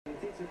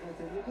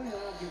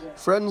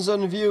Friends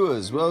and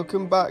viewers,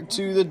 welcome back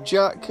to the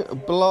Jack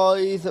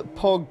Blythe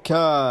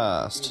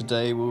podcast.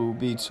 Today we'll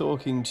be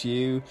talking to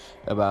you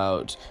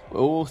about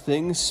all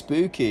things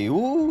spooky.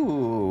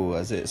 Ooh,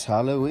 as it's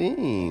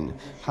Halloween.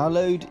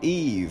 Hallowed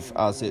Eve,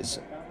 as it's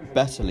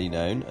betterly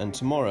known, and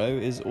tomorrow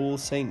is All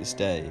Saints'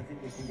 Day.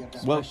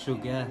 Special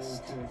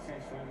guest.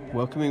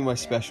 Welcoming my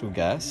special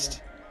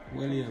guest,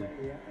 William.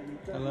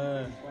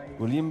 Hello.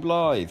 William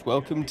Blythe.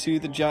 Welcome to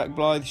the Jack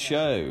Blythe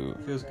Show.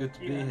 Feels good to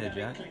be here,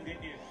 Jack.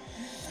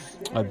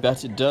 I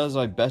bet it does,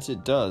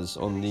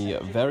 on the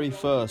very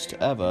first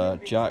ever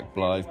Jack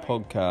Blythe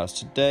podcast.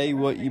 Today,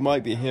 what you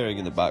might be hearing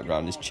in the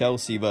background is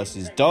Chelsea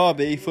versus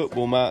Derby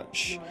football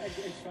match.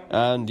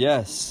 And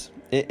yes,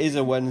 it is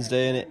a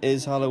Wednesday and it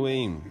is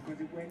Halloween.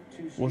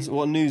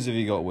 What news have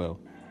you got, Will?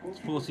 It's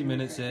 40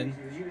 minutes in,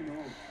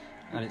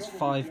 and it's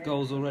 5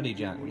 goals already,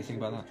 Jack. What do you think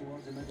about that?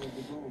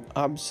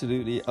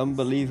 Absolutely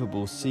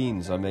unbelievable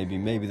scenes.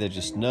 Maybe they're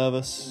just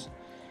nervous.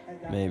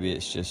 Maybe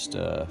it's just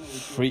a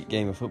freak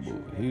game of football.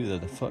 Who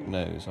the fuck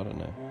knows? I don't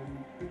know.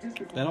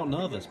 They're not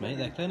nervous, mate.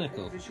 They're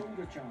clinical.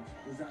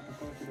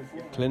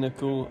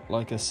 Clinical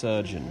like a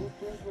surgeon.